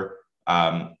war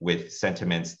with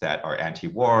sentiments that are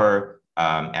anti-war,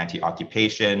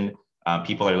 anti-occupation.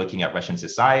 People are looking at Russian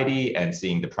society and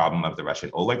seeing the problem of the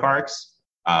Russian oligarchs.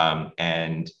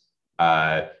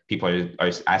 People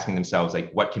are asking themselves,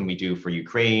 like, what can we do for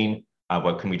Ukraine?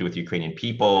 What can we do with Ukrainian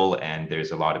people? And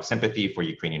there's a lot of sympathy for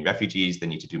Ukrainian refugees. They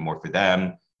need to do more for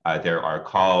them. There are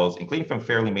calls, including from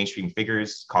fairly mainstream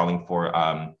figures, calling for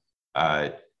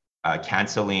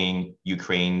canceling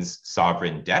Ukraine's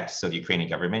sovereign debt so the Ukrainian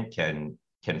government can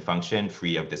function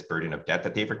free of this burden of debt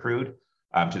that they've accrued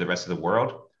to the rest of the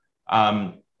world.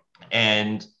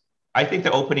 And I think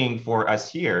the opening for us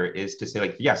here is to say,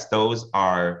 like, yes, those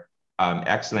are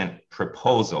excellent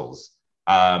proposals.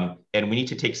 And we need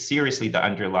to take seriously the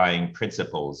underlying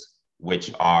principles,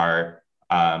 which are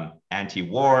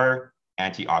anti-war,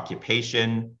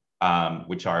 anti-occupation,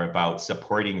 which are about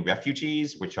supporting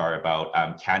refugees, which are about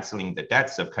canceling the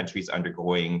debts of countries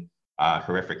undergoing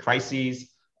horrific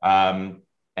crises, and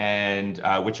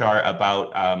which are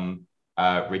about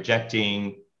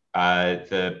rejecting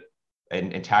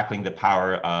and tackling the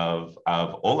power of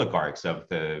oligarchs, of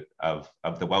the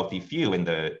wealthy few,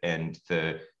 and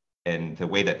the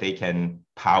way that they can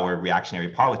power reactionary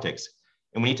politics.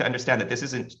 And we need to understand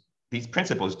that these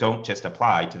principles don't just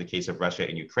apply to the case of Russia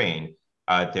and Ukraine.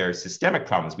 They're systemic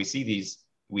problems. We see these.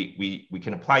 We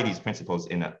can apply these principles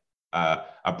in a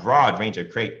broad range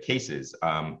of cases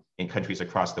in countries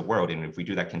across the world. And if we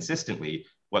do that consistently,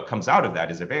 what comes out of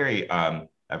that is a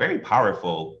very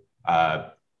powerful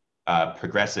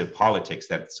progressive politics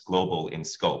that's global in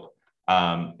scope.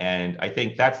 And I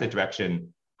think that's the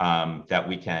direction that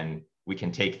we can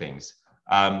take things.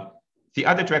 The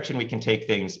other direction we can take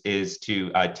things is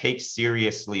to take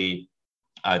seriously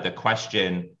the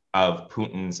question of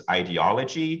Putin's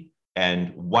ideology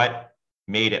and what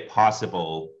made it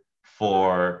possible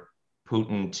for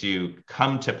Putin to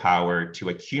come to power, to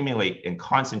accumulate and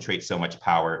concentrate so much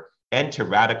power, and to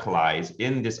radicalize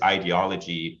in this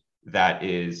ideology that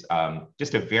is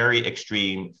just a very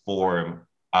extreme form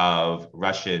of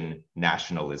Russian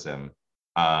nationalism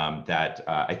that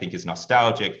I think is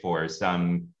nostalgic for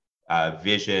some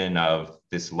vision of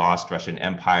this lost Russian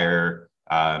empire,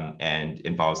 and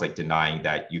involves like denying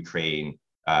that Ukraine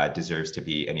deserves to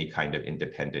be any kind of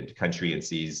independent country and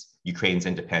sees Ukraine's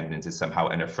independence as somehow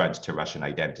an affront to Russian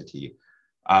identity.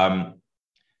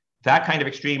 That kind of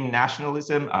extreme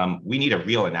nationalism, we need a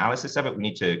real analysis of it. We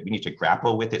need to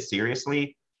grapple with it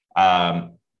seriously.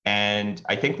 And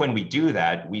I think when we do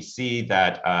that, we see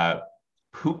that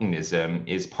Putinism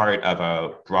is part of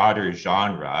a broader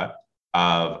genre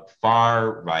of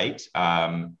far right,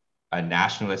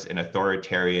 nationalist and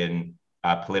authoritarian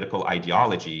political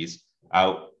ideologies,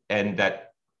 and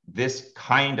that this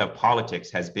kind of politics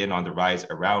has been on the rise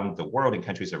around the world, in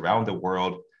countries around the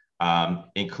world,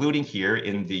 including here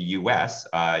in the US,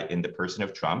 in the person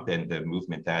of Trump and the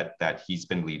movement that he's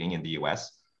been leading in the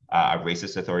US, a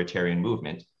racist authoritarian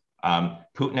movement.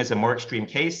 Putin is a more extreme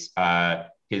case.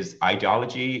 His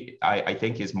ideology, I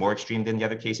think, is more extreme than the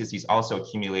other cases. He's also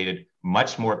accumulated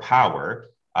much more power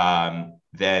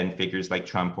than figures like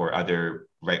Trump or other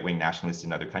right-wing nationalists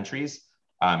in other countries.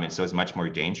 And so it's much more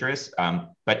dangerous,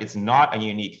 but it's not a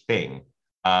unique thing.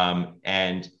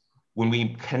 And when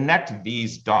we connect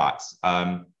these dots,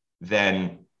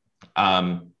 then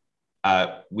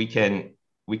we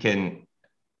can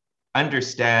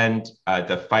understand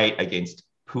the fight against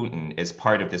Putin as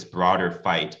part of this broader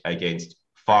fight against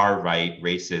far-right,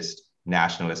 racist,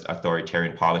 nationalist,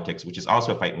 authoritarian politics, which is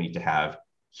also a fight we need to have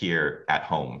here at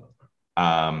home.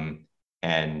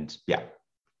 And yeah.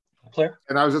 Claire?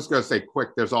 And I was just going to say quick,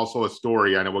 there's also a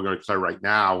story, I know we're going to start right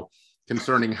now,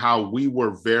 concerning how we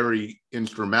were very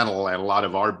instrumental and a lot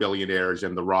of our billionaires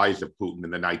in the rise of Putin in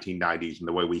the 1990s and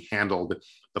the way we handled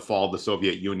the fall of the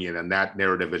Soviet Union. And that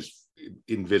narrative is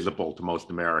invisible to most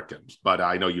Americans. But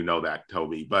I know you know that,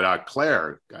 Toby. But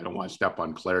Claire, I don't want to step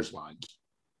on Claire's lines.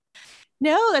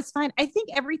 No, that's fine. I think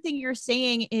everything you're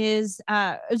saying is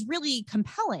really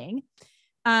compelling.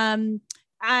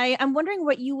 I'm wondering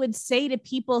what you would say to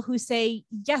people who say,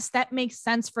 yes, that makes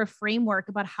sense for a framework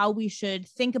about how we should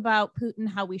think about Putin,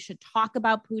 how we should talk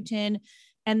about Putin.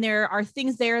 And there are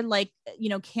things there like,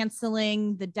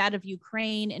 canceling the debt of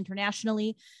Ukraine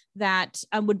internationally that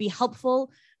would be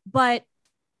helpful. But,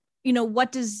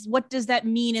 what does that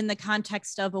mean in the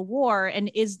context of a war?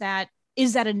 And is that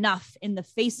enough in the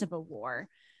face of a war?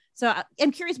 So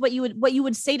I'm curious what you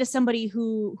would say to somebody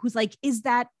who's like, is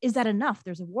that enough?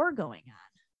 There's a war going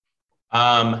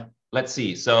on. Let's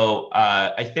see. So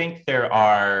I think there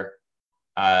are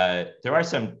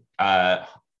some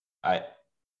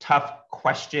tough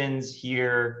questions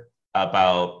here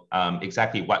about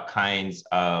exactly what kinds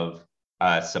of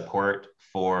support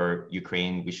for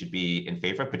Ukraine we should be in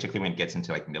favor of, particularly when it gets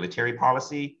into like military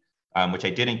policy, which I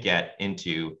didn't get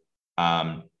into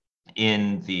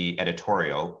in the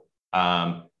editorial.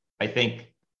 I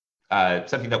think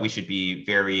something that we should be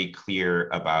very clear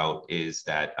about is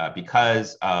that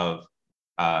because of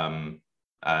the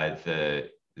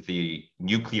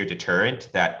nuclear deterrent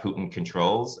that Putin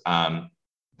controls,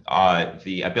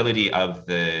 the ability of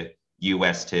the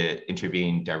U.S. to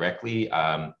intervene directly,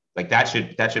 that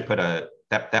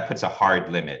puts a hard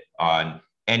limit on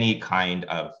any kind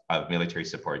of military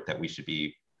support that we should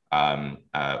be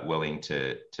willing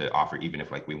to offer, even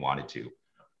if we wanted to.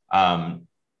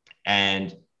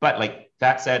 But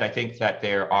that said, I think that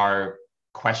there are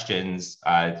questions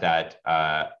that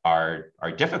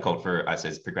are difficult for us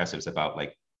as progressives about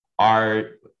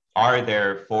are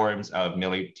there forms of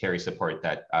military support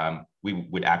that we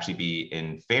would actually be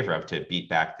in favor of to beat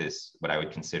back this, what I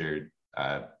would consider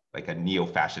a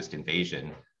neo-fascist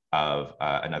invasion of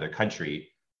another country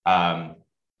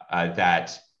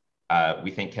that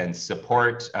we think can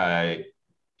support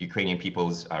Ukrainian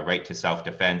people's right to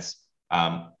self-defense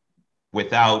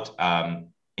without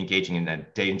engaging in a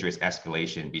dangerous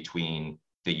escalation between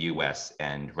the US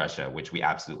and Russia, which we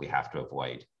absolutely have to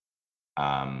avoid.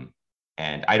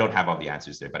 And I don't have all the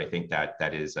answers there, but I think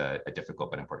that is a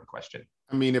difficult but important question.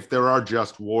 I mean, if there are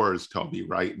just wars, Toby,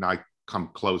 right? And I come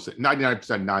close at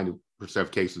 99%, 90%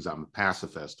 of cases, I'm a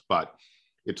pacifist, but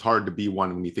it's hard to be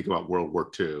one when you think about World War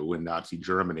II and Nazi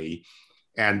Germany.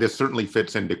 And this certainly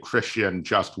fits into Christian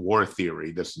just war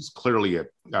theory. This is clearly a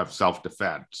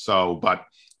self-defense. So, but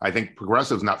I think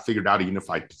progressives not figured out a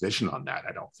unified position on that,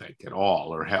 I don't think at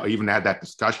all, or even had that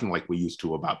discussion like we used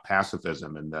to about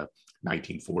pacifism in the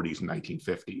 1940s and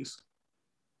 1950s.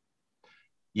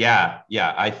 Yeah,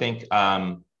 I think,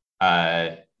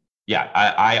 I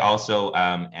also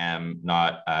am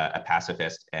not a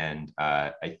pacifist. And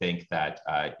I think that,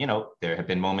 there have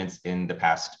been moments in the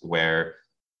past where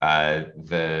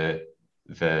the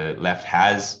left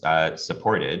has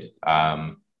supported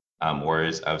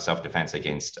wars of self-defense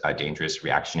against dangerous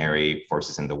reactionary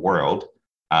forces in the world.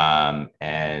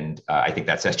 And I think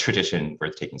that's a tradition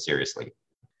worth taking seriously.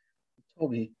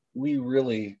 Toby, we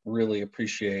really, really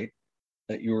appreciate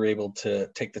that you were able to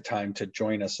take the time to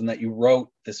join us and that you wrote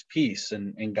this piece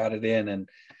and got it in and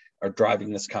are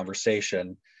driving this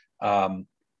conversation.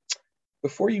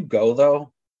 Before you go,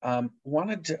 though,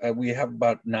 we have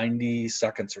about 90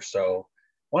 seconds or so.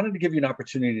 Wanted to give you an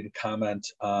opportunity to comment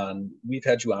on, we've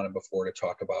had you on before to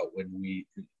talk about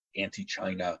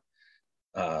anti-China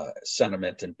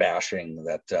sentiment and bashing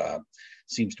that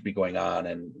seems to be going on.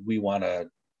 And we want to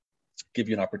give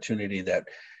you an opportunity that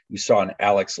you saw an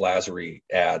Alex Lazary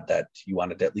ad that you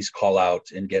wanted to at least call out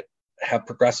and have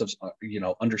progressives,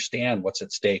 understand what's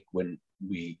at stake when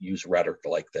we use rhetoric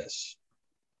like this.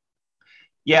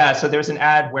 Yeah, so there's an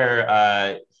ad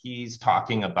where he's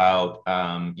talking about,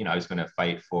 he's going to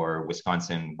fight for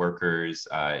Wisconsin workers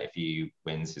if he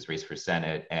wins his race for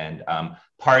Senate. And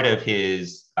part of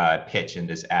his pitch in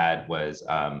this ad was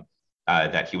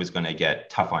that he was going to get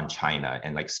tough on China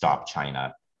and like stop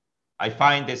China. I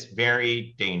find this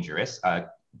very dangerous.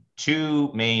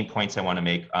 Two main points I want to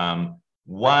make.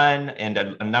 One, and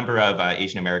a number of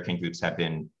Asian American groups have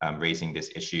been raising this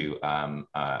issue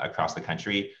across the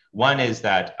country. One is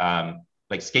that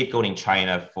scapegoating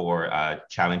China for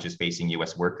challenges facing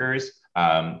US workers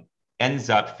ends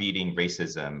up feeding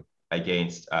racism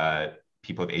against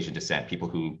people of Asian descent, people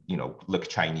who, look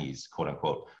Chinese, quote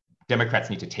unquote. Democrats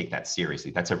need to take that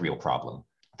seriously. That's a real problem.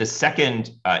 The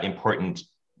second important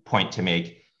point to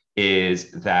make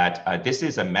is that this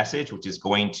is a message which is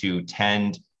going to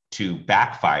tend to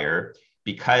backfire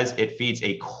because it feeds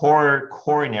a core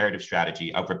narrative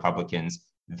strategy of Republicans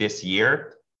this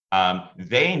year.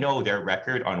 They know their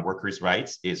record on workers'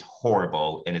 rights is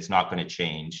horrible and it's not going to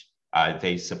change.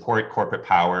 They support corporate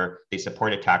power. They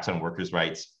support attacks on workers'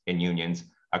 rights and unions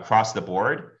across the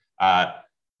board.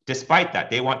 Despite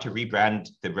that, they want to rebrand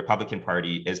the Republican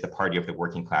Party as the party of the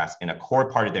working class. And a core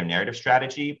part of their narrative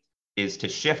strategy is to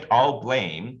shift all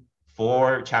blame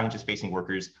for challenges facing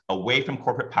workers away from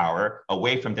corporate power,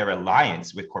 away from their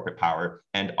alliance with corporate power,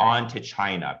 and on to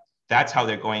China. That's how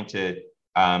they're going to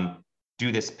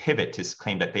do this pivot to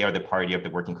claim that they are the party of the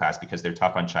working class because they're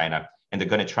tough on China. And they're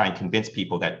going to try and convince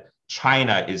people that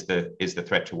China is the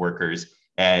threat to workers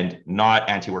and not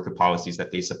anti-worker policies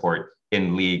that they support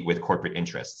in league with corporate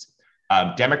interests.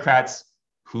 Democrats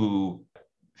who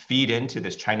feed into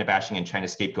this China bashing and China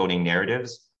scapegoating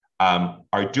narratives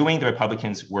are doing the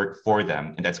Republicans' work for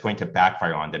them, and that's going to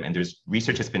backfire on them. And there's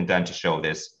research has been done to show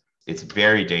this. It's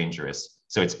very dangerous.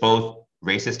 So it's both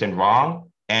racist and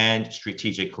wrong and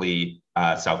strategically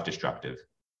self-destructive.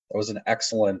 That was an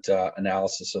excellent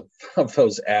analysis of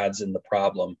those ads and the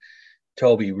problem.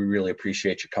 Toby, we really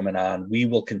appreciate you coming on. We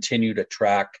will continue to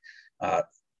track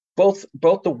both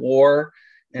the war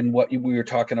and what we were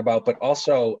talking about, but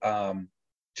also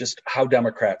just how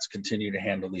Democrats continue to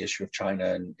handle the issue of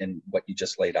China and what you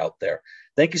just laid out there.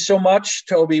 Thank you so much,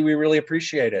 Toby. We really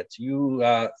appreciate it. You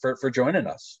for joining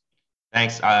us.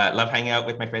 Thanks. Love hanging out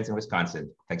with my friends in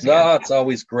Wisconsin. Thanks again. No, it's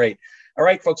always great. All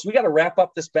right, folks, we got to wrap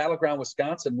up this Battleground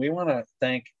Wisconsin. We want to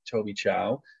thank Toby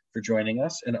Chow for joining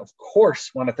us. And of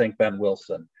course, want to thank Ben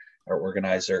Wilson, our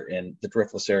organizer in the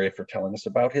Driftless area, for telling us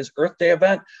about his Earth Day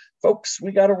event. Folks,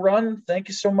 we got to run. Thank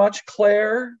you so much,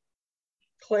 Claire.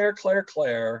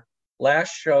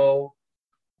 Last show.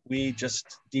 We just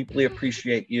deeply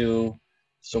appreciate you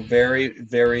so very,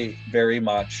 very, very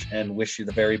much and wish you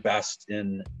the very best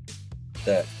in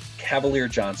the Cavalier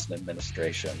Johnson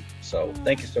administration. So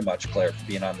thank you so much, Claire, for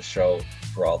being on the show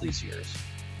for all these years.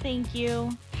 Thank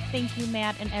you. Thank you,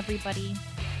 Matt, and everybody.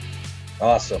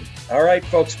 Awesome. All right,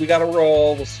 folks, we got to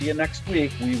roll. We'll see you next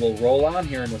week. We will roll on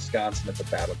here in Wisconsin at the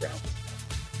Battleground.